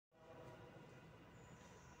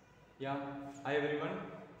Yeah, hi everyone.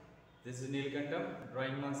 This is Neelakanta,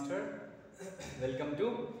 drawing master. Welcome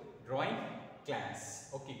to drawing class.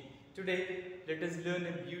 Okay, today let us learn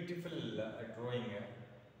a beautiful drawing.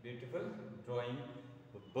 Beautiful drawing.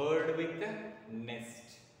 A bird with a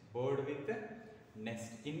nest. Bird with a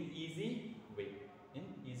nest in easy way. In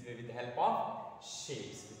easy way with the help of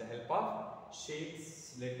shapes. With the help of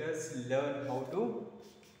shapes, let us learn how to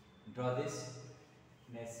draw this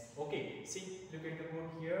nest. Okay, see, look at the board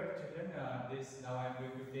here, children. This now I am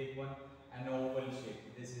going to take an oval shape.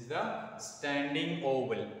 This is the standing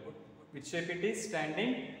oval. Which shape it is?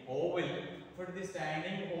 Standing oval. For the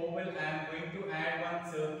standing oval, I am going to add one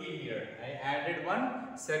circle here. I added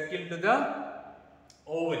one circle to the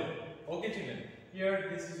oval. Okay, children. Here,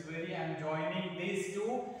 this is where I am joining these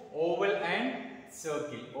two, oval and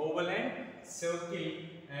circle. Oval and circle,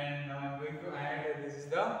 and now I am going to add. This is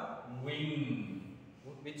the wing.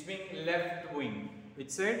 Which wing? Left wing.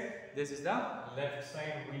 Which side? This is the left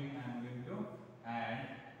side wing I am going to add.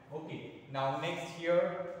 Okay. Now next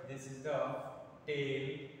here, this is the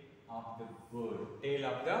tail of the bird. Tail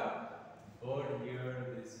of the bird here.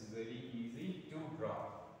 This is very easy to draw.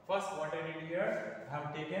 First, what I did here, I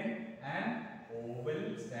have taken an oval,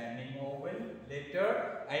 standing oval. Later,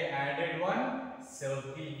 I added one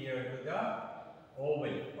circle here to the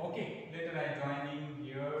oval. Okay. Later, I joining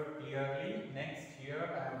here clearly. Next, here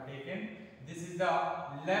I have taken. This is the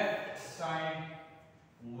left side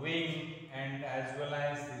wing, and as well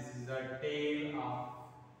as this is the tail of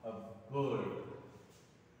a bird.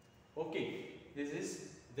 Okay. This is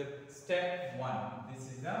the step 1. This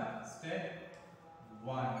is the step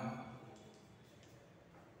 1.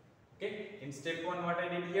 Okay, in step 1 what I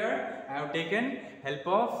did here, I have taken help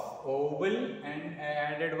of oval and I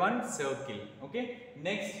added one circle. Okay,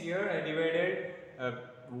 next here I divided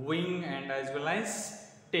wing and as well as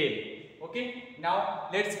tail. Okay, now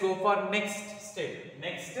let's go for next step.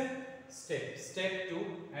 Next step, step 2,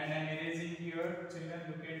 and I am erasing here. Children,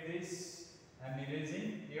 look at this. I am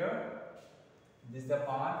erasing here. This is the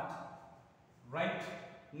part, right?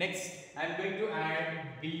 Next, I am going to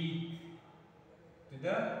add beak to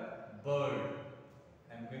the bird.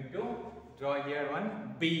 I am going to draw here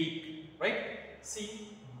one beak, right?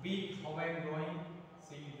 See, beak, how I am drawing.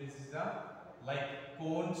 See, this is the like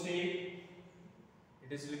cone shape.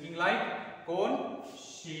 It is looking like cone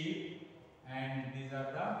shape, and these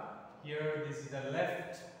are the, here this is the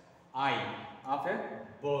left eye of a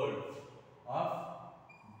bird.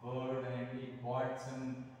 And it got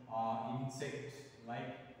some insect,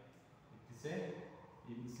 like it is a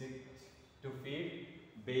insect to feed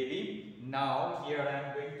baby. Now here I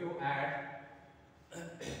am going to add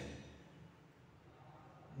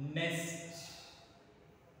nest.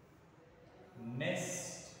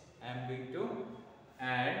 I am going to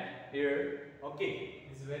add here. Okay,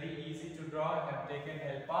 it's very easy to draw. I have taken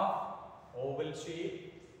help of oval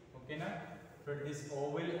shape. Okay, now for this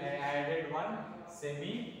oval I added one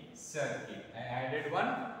semicircle.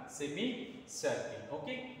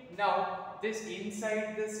 Okay, now this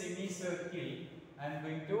inside the semicircle I am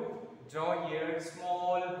going to draw here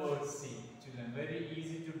small birds. See, children, very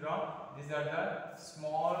easy to draw. These are the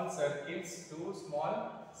small circles, 2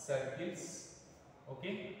 small circles.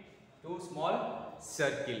 Okay, 2 small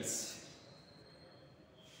circles.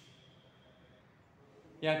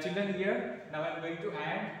 Yeah, children, here now I am going to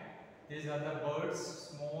add. These are the birds,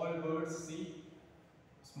 small birds. See,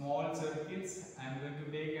 small circles. I am going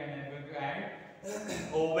to take and I am going to add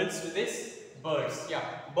ovals to this birds. Yeah,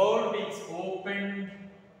 bird beaks, opened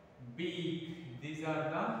beak. These are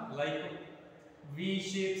the like V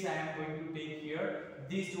shapes I am going to take here.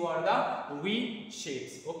 These two are the V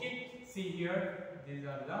shapes. Okay, see here, these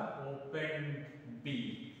are the opened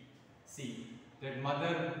beak. See, that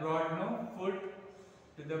mother brought no food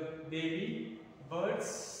to the baby birds.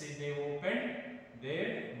 See, they opened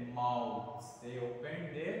their mouths.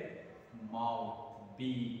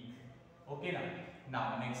 Beak. Okay,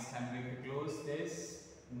 now next I'm going to close this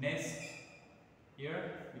nest. Here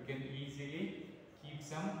we can easily keep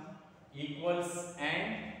some equals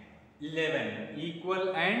and 11.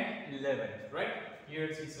 Right?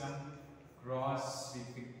 Here see some cross with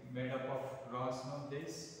made up of cross. No,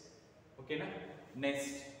 this. Okay, now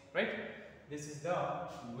nest. Right? This is the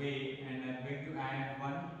way, and I'm going to add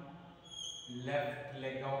one left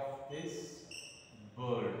leg of this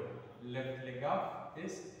bird. Here.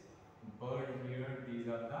 These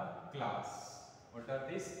are the claws. What are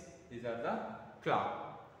these? These are the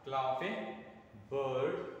claw of a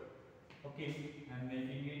bird. Okay, I'm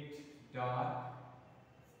making it dark.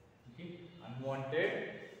 Okay, unwanted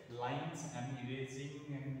lines I'm erasing,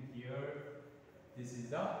 and here this is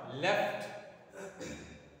the left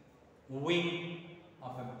wing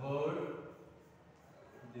of a bird.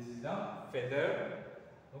 This is the feather.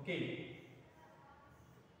 Okay.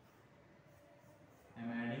 I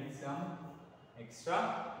am adding some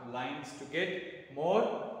extra lines to get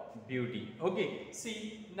more beauty. Okay.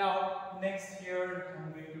 See, now next here I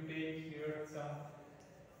am going to take here some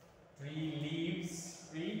three leaves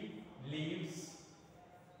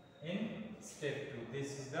in step 2. This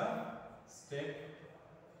is the step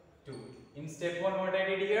 2. In step 1, what I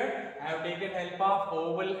did here, I have taken help of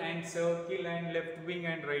oval and circle and left wing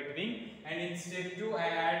and right wing, and in step 2 I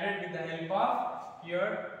added with the help of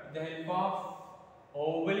here, the help of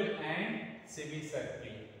oval and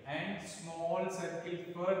semicircle and small circle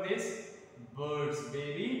for this birds,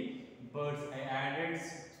 baby birds. I added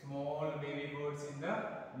small baby birds in the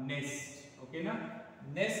nest. Okay, now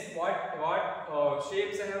nest, what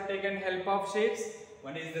shapes I have taken help of shapes.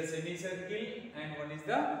 One is the semicircle and one is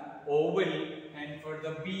the oval, and for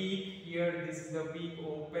the beak here, this is the beak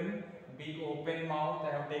open mouth.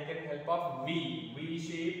 I have taken help of V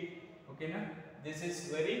shape. Okay, now this is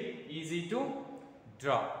very easy to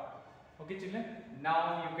draw. Okay, children.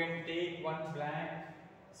 Now you can take one blank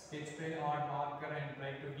sketch pen or marker and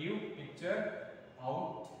try to give picture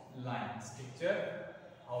outline.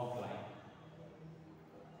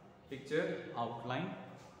 Picture outline.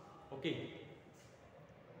 Okay.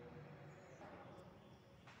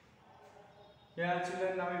 Yeah,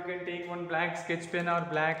 children, now you can take one black sketch pen or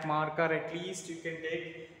black marker. At least you can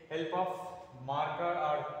take help of marker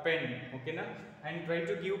or pen. Okay, na? And try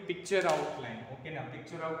to give picture outline. Okay, now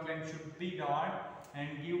picture outline should be drawn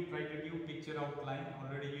and try to give picture outline.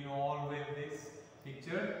 Already you know all well this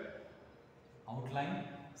picture outline.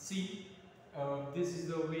 See, this is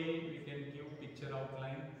the way we can give picture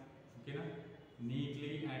outline. Okay, na?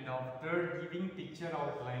 Neatly, and after giving picture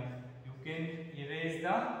outline, you can erase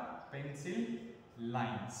the pencil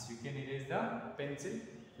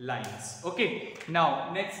lines. Okay,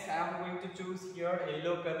 now next I am going to choose here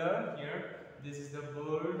yellow color. Here, this is the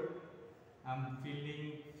bird. I am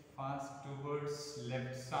filling fast towards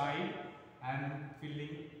left side. I am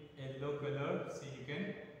filling yellow color. See, you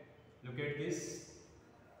can look at this.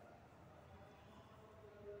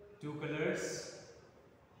 Two colors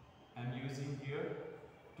I am using here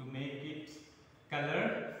to make it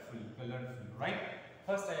colorful, right?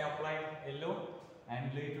 First I applied yellow,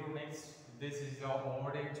 and later next this is the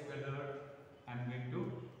orange color I am going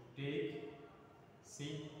to take.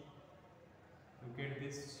 See, look at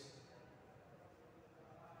this.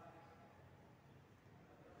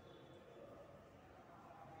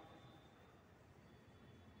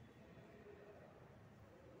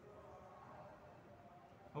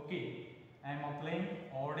 Okay, I am applying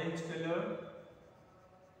orange color.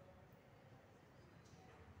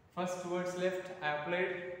 First towards left I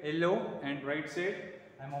applied yellow, and right side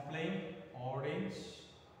I am applying orange.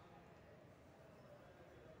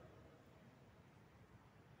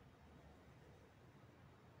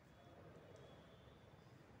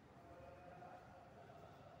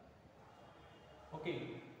 Okay,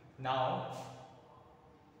 now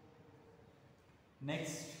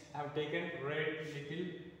next I have taken little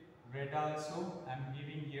red also. I am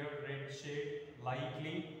giving here red shade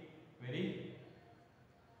lightly, very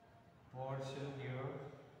portion here,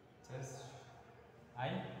 just I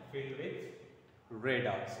fill with red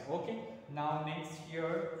also. Okay, now next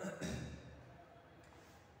here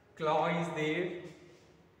claw is there.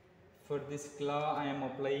 For this claw I am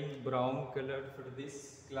applying brown color. For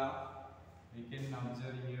this claw you can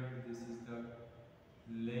observe here, this is the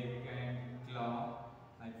leg and claw.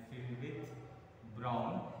 I fill with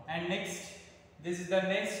brown, and next this is the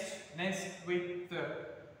nest with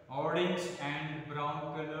orange and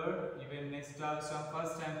brown color. Even nest also,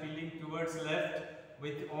 first I am filling towards left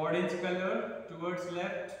with orange color, towards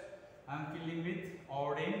left I am filling with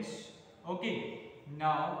orange. Okay,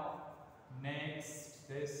 now next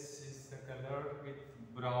this is the color with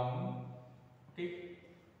brown. Okay,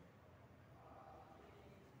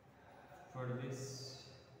 for this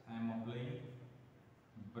I am applying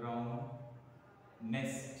brown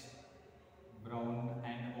nest, brown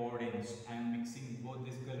and orange. I am mixing both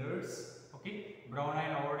these colors. Okay, brown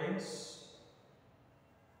and orange.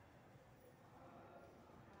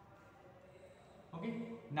 Okay,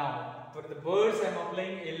 now for the birds I am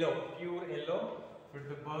applying yellow, pure yellow. For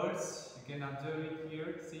the birds you can observe it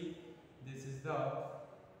here. See, this is the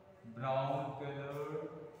brown color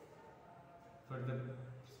for the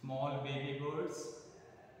small baby birds.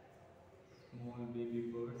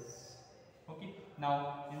 Okay,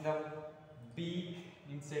 now in the beak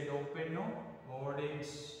inside open, no, orange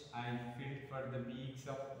I filled for the beaks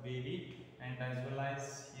of baby, and as well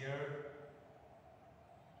as here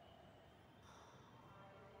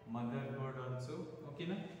mother bird also. Okay,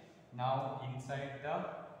 na? Now inside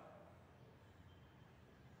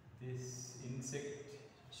this insect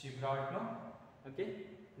she brought, no? Okay.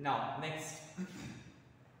 Now next,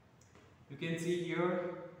 you can see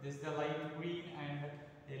here this is the light green and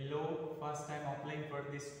yellow. First I am applying for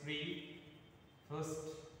this tree. First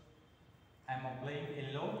I am applying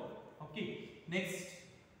yellow. Okay. Next,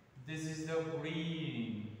 this is the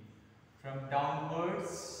green. From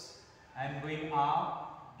downwards I am going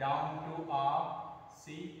up, down to up.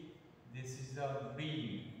 See, this is the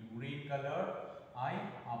green color I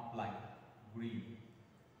apply. Green.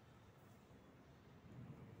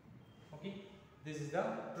 Okay, this is the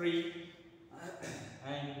tree.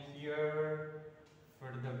 And here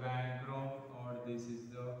for the background, or this is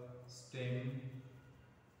the stem,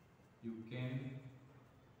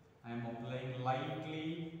 I am applying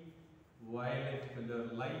lightly light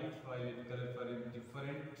violet color for a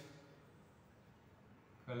different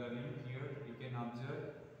coloring. Here you can observe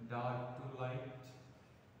dark to light.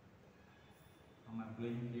 I am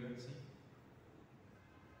applying here, see,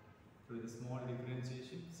 for the small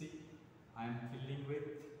differentiation. See, I am filling with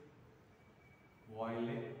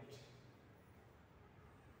violet.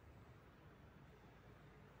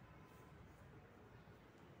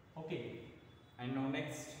 Okay, and now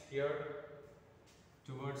next here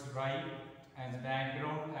towards right as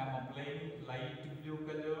background I am applying light blue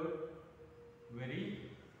color. Very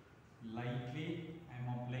lightly I am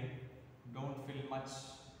applying. Don't feel much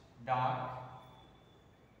dark.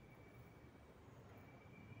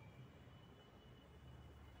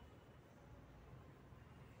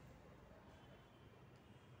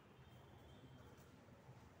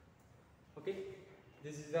 Okay,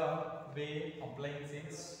 this is the way applying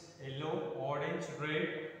things. Yellow, orange, red,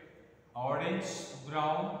 orange,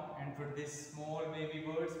 brown, and for this small baby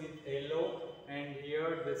birds with yellow, and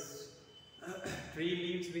here this tree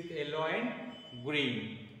leaves with yellow and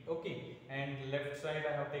green. Okay, and left side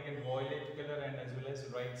I have taken violet color, and as well as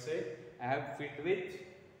right side I have filled with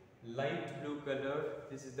light blue color.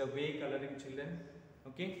 This is the way coloring, children.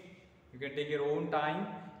 Okay, you can take your own time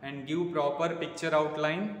and give proper picture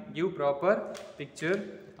outline,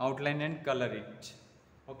 and color it.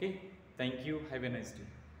 Okay, thank you, have a nice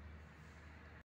day.